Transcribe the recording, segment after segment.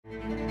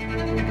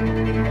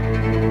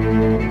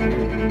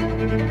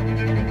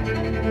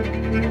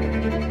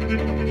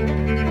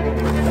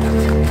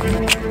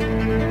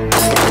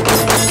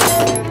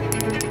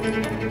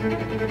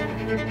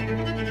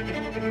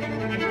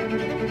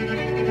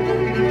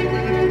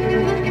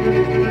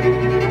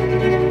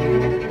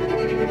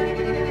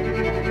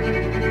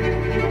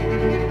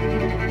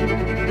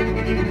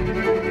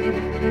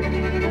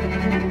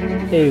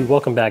Hey,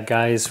 welcome back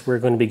guys. We're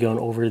going to be going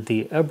over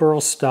the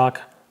Eberlestock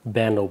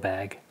BANDO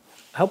bag.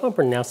 I hope I'm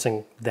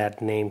pronouncing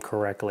that name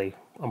correctly.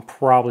 I'm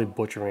probably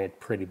butchering it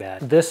pretty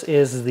bad. This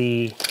is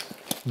the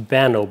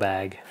BANDO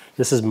bag.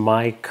 This is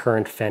my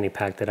current fanny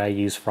pack that I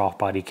use for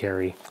off-body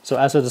carry. So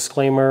as a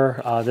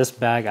disclaimer, this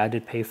bag I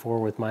did pay for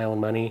with my own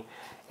money,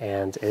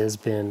 and it has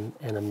been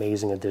an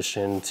amazing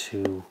addition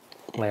to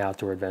my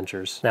outdoor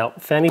adventures. Now,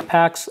 fanny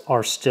packs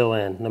are still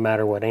in, no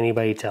matter what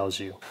anybody tells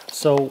you.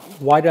 So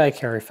why do I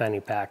carry a fanny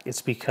pack?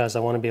 It's because I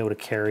want to be able to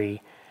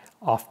carry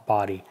off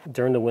body.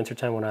 During the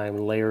wintertime when I'm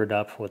layered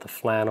up with a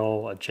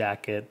flannel, a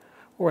jacket,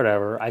 or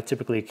whatever, I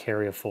typically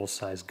carry a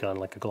full-size gun,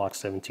 like a Glock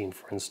 17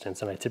 for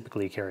instance, and I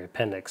typically carry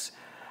appendix.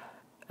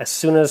 As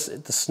soon as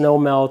the snow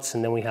melts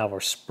and then we have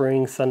our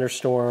spring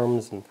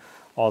thunderstorms and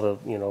all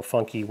the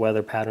funky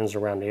weather patterns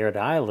around the area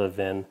that I live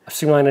in, I've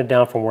streamlined it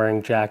down from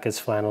wearing jackets,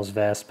 flannels,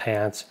 vests,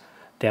 pants,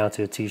 down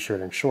to a t-shirt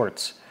and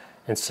shorts.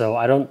 And so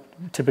I don't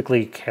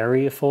typically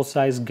carry a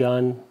full-size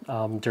gun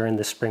during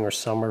the spring or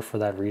summer for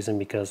that reason,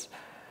 because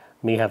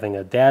me having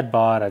a dad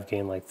bod, I've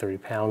gained like 30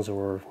 pounds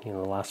over the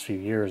last few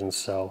years, and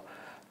so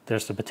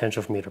there's the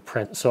potential for me to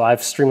print. So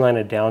I've streamlined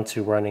it down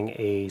to running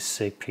a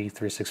SIG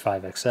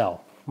P365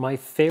 XL. My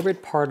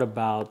favorite part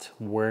about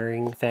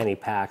wearing fanny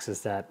packs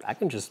is that I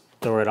can just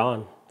throw it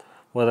on,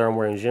 whether I'm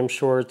wearing gym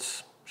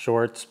shorts,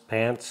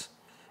 pants.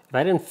 If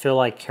I didn't feel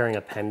like carrying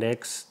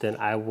appendix, then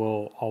I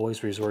will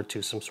always resort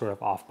to some sort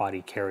of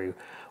off-body carry,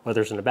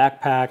 whether it's in a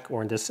backpack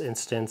or in this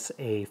instance,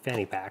 a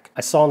fanny pack.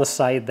 I saw on the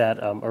site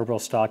that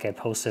Eberlestock had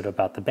posted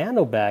about the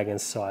BANDO bag,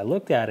 and so I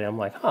looked at it, I'm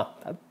like, huh,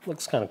 that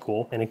looks kind of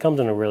cool. And it comes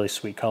in a really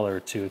sweet color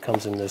too. It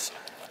comes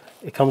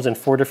in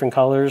 4 different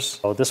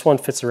colors. So this one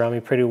fits around me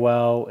pretty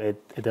well.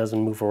 It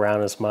doesn't move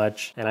around as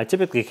much. And I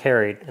typically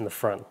carry it in the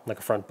front, like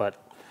a front butt.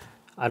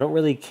 I don't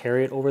really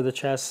carry it over the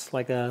chest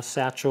like a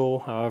satchel.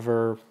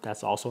 However,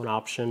 that's also an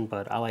option,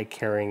 but I like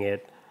carrying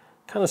it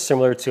kind of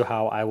similar to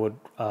how I would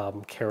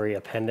carry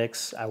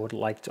appendix. I would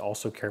like to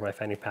also carry my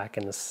fanny pack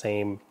in the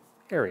same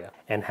area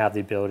and have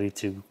the ability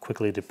to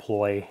quickly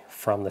deploy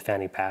from the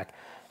fanny pack.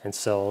 And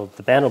so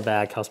the BANDO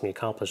bag helps me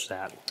accomplish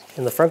that.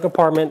 In the front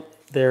compartment,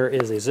 there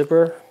is a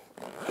zipper.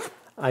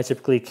 I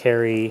typically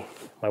carry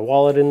my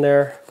wallet in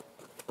there.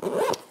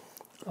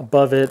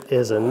 Above it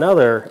is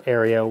another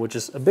area, which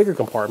is a bigger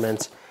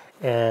compartment,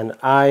 and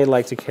I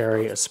like to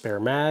carry a spare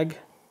mag,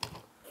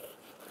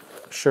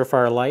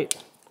 surefire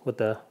light with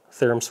the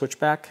Theorem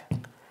switchback,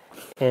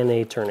 and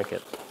a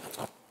tourniquet,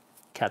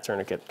 cat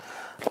tourniquet.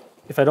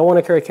 If I don't want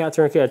to carry a cat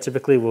tourniquet, I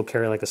typically will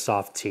carry like a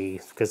soft tee,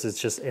 because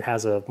it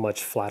has a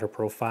much flatter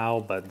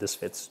profile, but this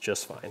fits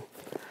just fine.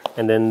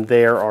 And then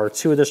there are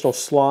 2 additional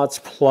slots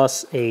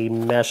plus a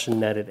mesh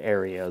netted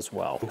area as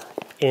well.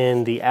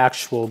 In the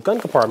actual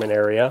gun compartment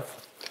area,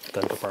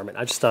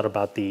 I just thought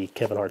about the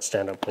Kevin Hart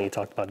stand-up when he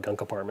talked about gun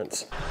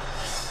compartments.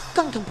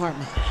 Gun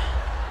compartment.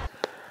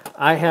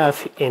 I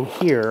have in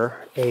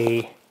here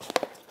a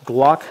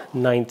Glock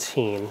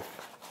 19.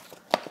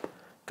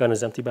 Gun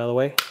is empty, by the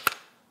way.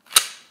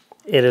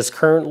 It is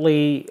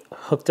currently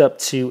hooked up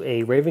to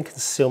a Raven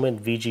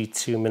Concealment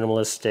VG2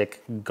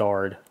 minimalistic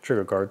guard,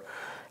 trigger guard.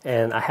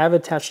 And I have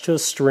attached to a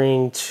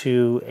string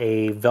to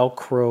a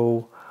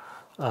Velcro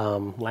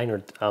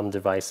liner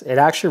device. It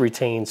actually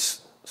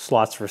retains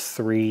slots for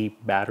 3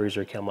 batteries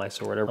or chem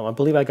lights or whatever. I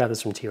believe I got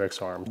this from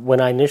T-Rex Arms. When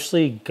I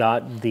initially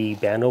got the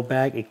BANDO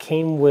bag, it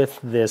came with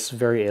this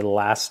very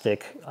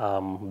elastic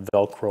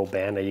Velcro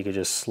band that you could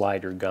just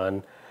slide your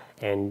gun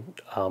and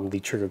the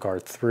trigger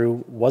guard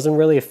through. Wasn't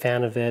really a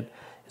fan of it.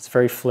 It's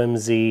very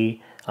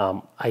flimsy.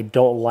 I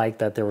don't like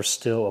that there was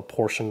still a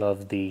portion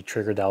of the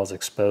trigger that was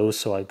exposed,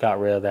 so I got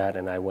rid of that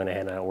and I went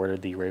ahead and I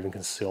ordered the Raven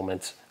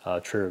Concealment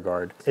trigger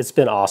guard. It's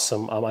been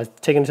awesome. I've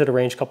taken it to the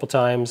range a couple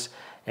times,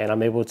 and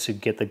I'm able to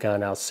get the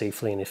gun out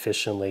safely and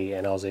efficiently,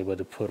 and I was able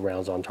to put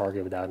rounds on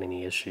target without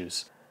any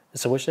issues.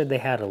 So I wish that they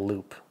had a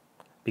loop,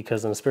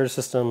 because in the Spirit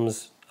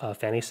Systems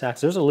fanny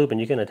sacks, there's a loop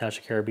and you can attach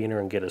a carabiner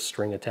and get a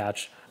string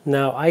attached.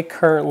 Now, I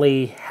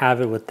currently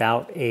have it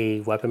without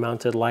a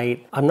weapon-mounted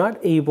light. I'm not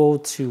able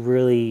to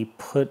really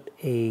put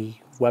a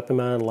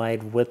weapon-mounted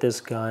light with this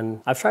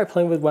gun. I've tried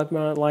playing with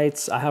weapon-mounted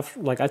lights. I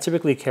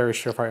typically carry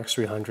Surefire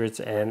X300s,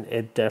 and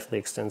it definitely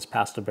extends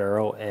past the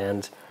barrel,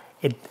 and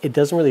it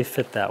doesn't really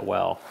fit that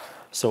well.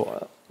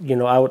 So,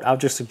 I would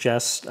just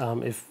suggest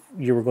if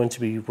you were going to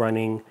be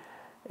running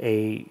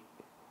a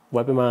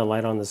weapon-mounted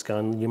light on this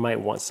gun, you might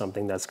want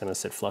something that's going to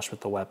sit flush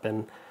with the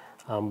weapon.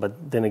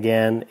 But then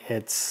again,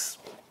 there's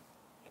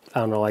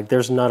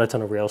not a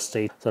ton of real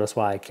estate, so that's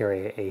why I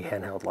carry a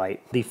handheld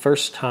light. The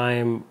first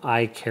time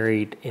I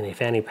carried in a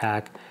fanny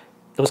pack,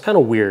 it was kind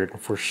of weird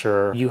for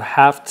sure. You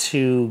have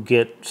to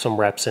get some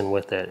reps in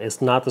with it.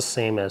 It's not the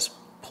same as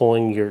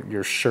pulling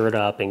your shirt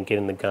up and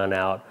getting the gun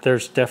out.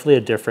 There's definitely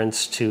a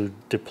difference to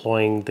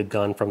deploying the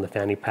gun from the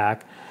fanny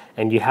pack,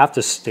 and you have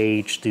to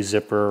stage the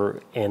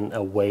zipper in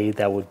a way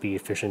that would be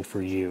efficient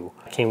for you.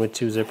 It came with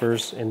 2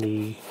 zippers in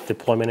the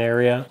deployment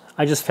area.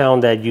 I just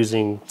found that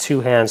using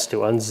 2 hands to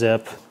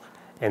unzip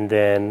and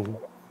then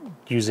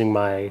using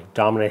my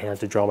dominant hand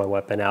to draw my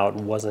weapon out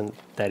wasn't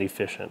that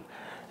efficient.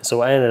 So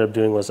what I ended up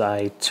doing was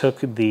I took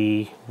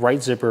the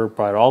right zipper,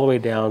 brought it all the way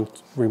down,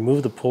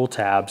 removed the pull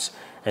tabs,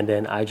 and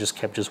then I just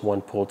kept just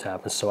one pull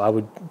tab. And so I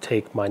would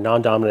take my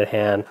non-dominant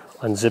hand,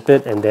 unzip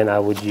it, and then I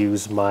would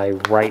use my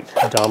right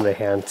dominant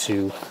hand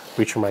to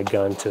reach for my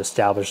gun to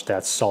establish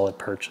that solid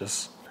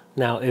purchase.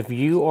 Now, if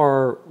you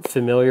are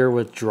familiar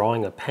with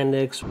drawing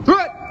appendix,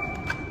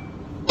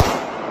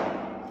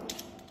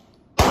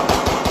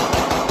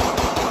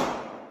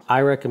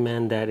 I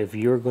recommend that if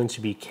you're going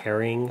to be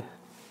carrying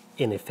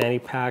in a fanny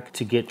pack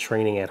to get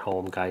training at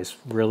home, guys,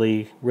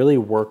 really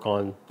work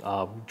on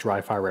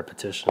dry fire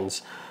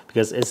repetitions,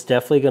 because it's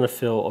definitely going to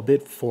feel a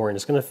bit foreign.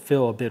 It's going to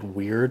feel a bit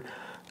weird,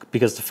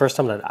 because the first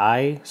time that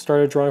I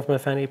started drawing from a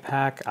fanny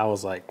pack, I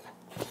was like,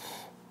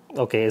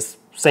 okay, it's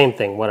same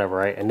thing, whatever,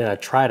 right? And then I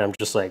tried, I'm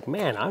just like,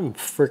 man, I'm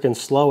freaking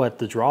slow at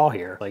the draw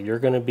here. Like, you're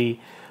going to be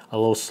a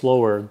little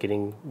slower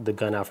getting the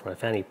gun out from a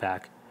fanny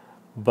pack.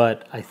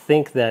 But I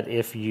think that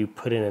if you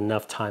put in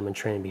enough time and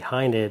training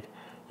behind it,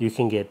 you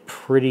can get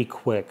pretty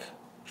quick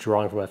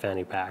drawing from a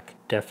fanny pack.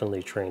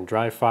 Definitely train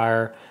dry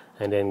fire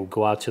and then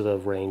go out to the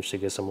range to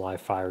get some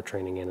live fire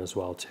training in as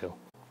well too.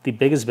 The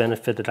biggest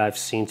benefit that I've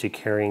seen to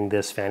carrying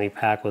this fanny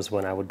pack was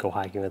when I would go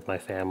hiking with my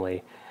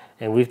family.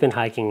 And we've been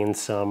hiking in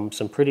some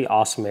pretty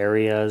awesome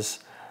areas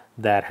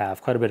that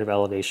have quite a bit of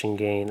elevation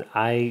gain.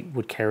 I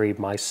would carry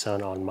my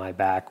son on my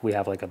back. We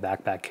have like a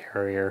backpack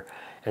carrier.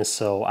 And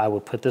so I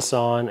would put this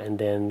on and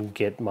then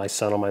get my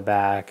son on my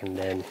back, and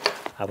then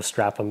I would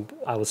strap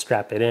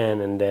it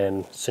in and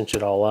then cinch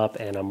it all up,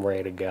 and I'm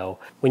ready to go.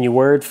 When you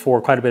wear it for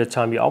quite a bit of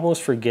time, you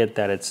almost forget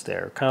that it's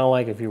there. Kind of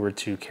like if you were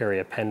to carry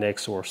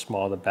appendix or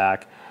small the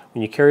back.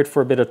 When you carry it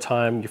for a bit of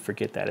time, you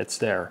forget that it's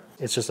there.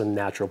 It's just a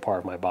natural part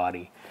of my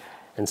body.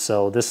 And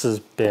so this has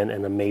been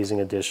an amazing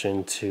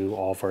addition to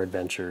all of our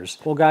adventures.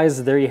 Well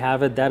guys, there you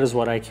have it. That is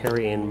what I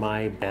carry in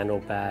my Bando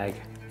bag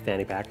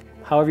fanny pack.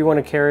 However you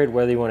want to carry it,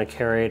 whether you want to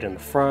carry it in the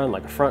front,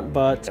 like a front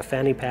butt, a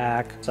fanny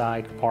pack,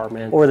 side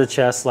compartment, or the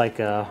chest like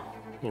a,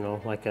 you know,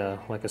 like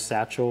a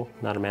satchel,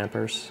 not a man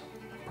purse,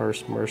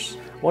 merce.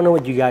 I want to know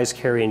what you guys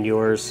carry in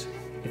yours,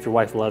 if your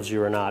wife loves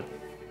you or not,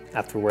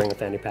 after wearing a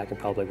fanny pack in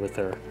public with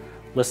her.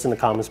 List in the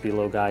comments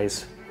below,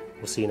 guys.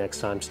 We'll see you next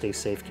time. Stay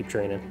safe, keep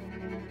training.